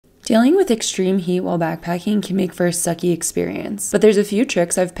Dealing with extreme heat while backpacking can make for a sucky experience, but there's a few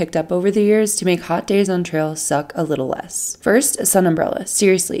tricks I've picked up over the years to make hot days on trail suck a little less. First, a sun umbrella.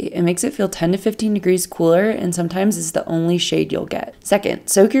 Seriously, it makes it feel 10 to 15 degrees cooler and sometimes is the only shade you'll get. Second,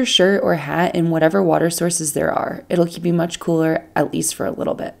 soak your shirt or hat in whatever water sources there are. It'll keep you much cooler, at least for a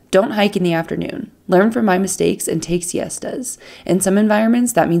little bit. Don't hike in the afternoon. Learn from my mistakes and take siestas. In some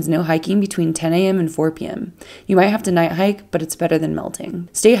environments, that means no hiking between 10 a.m. and 4 p.m. You might have to night hike, but it's better than melting.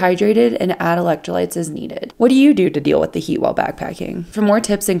 Stay hydrated and add electrolytes as needed. What do you do to deal with the heat while backpacking? For more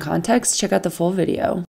tips and context, check out the full video.